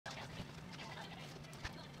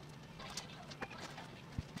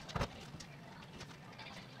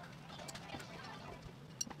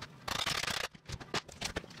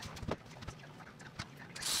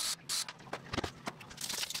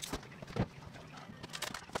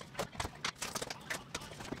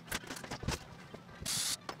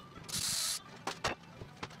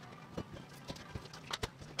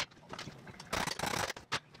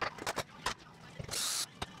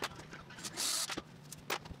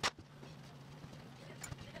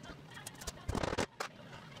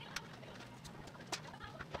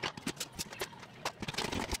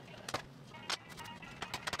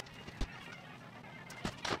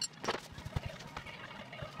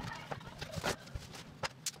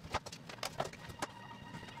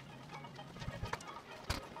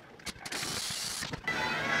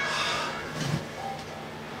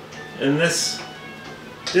And this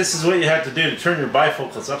is what you have to do to turn your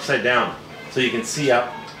bifocals upside down so you can see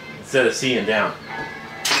up instead of seeing down.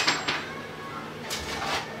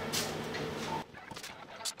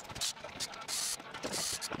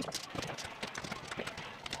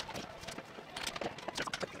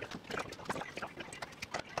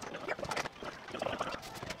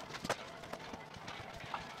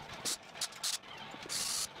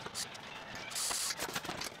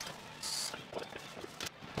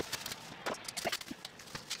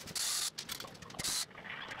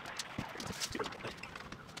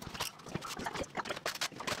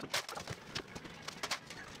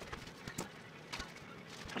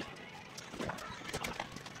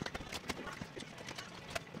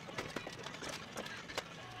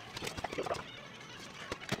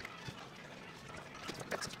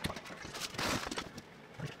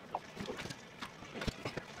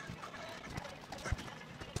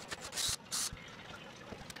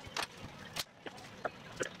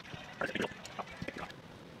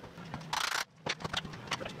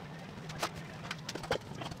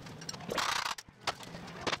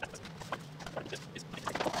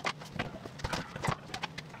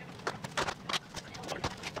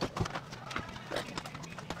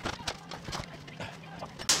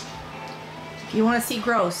 If you want to see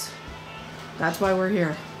gross, that's why we're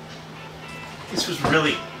here. This was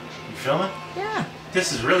really, you filming? Yeah.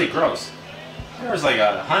 This is really gross. There was like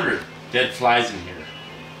 100 dead flies in here.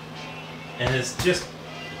 And it's just,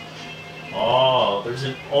 oh, there's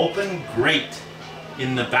an open grate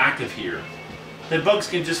in the back of here. The bugs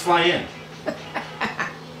can just fly in.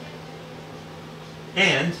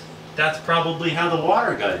 And that's probably how the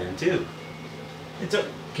water got in too.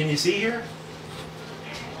 Can you see here?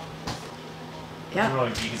 Yeah. I don't know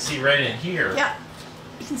if you can see right in here. Yeah,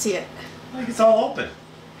 you can see it. Like it's all open.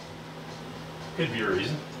 Could be a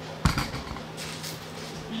reason.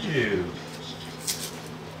 Ew.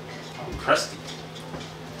 Oh, crusty.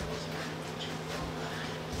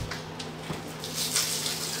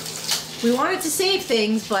 We wanted to save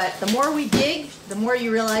things, but the more we dig, the more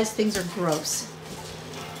you realize things are gross.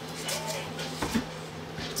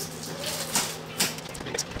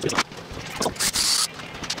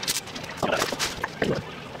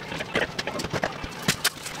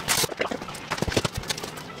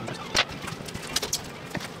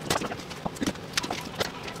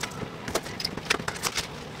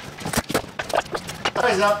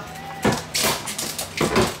 Eyes up.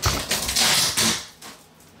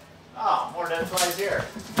 Oh, more dead flies here.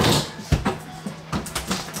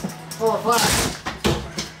 Full of flies.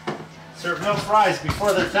 Serve no fries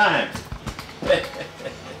before their time.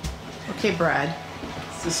 Okay, Brad.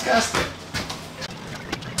 It's disgusting.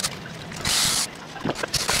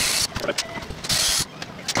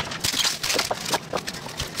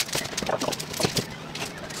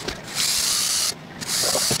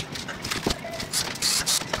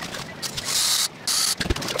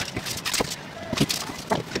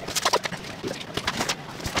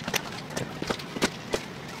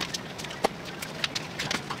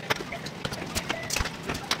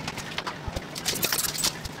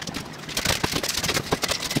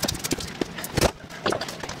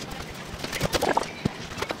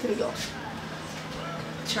 Here we go.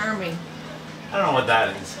 Charming. I don't know what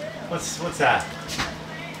that is. What's that?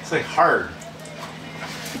 It's like hard.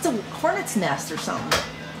 It's a hornet's nest or something.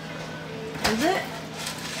 Is it?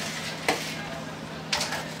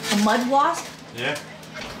 A mud wasp? Yeah.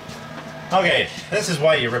 Okay, this is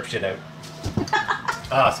why you rip shit out.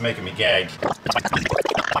 Ah, it's making me gag.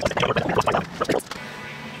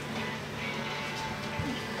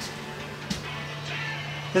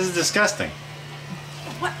 This is disgusting.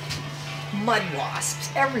 What? Mud wasps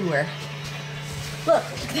everywhere. Look,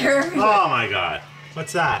 they're everywhere. Oh my god.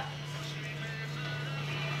 What's that?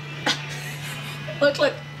 Look,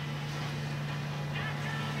 look.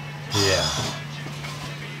 Yeah.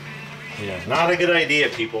 Yeah, not a good idea,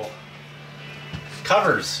 people.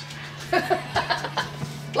 Covers.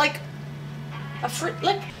 Like a fridge.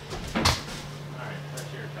 Like.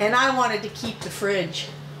 And I wanted to keep the fridge.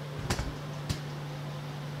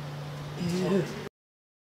 Ew.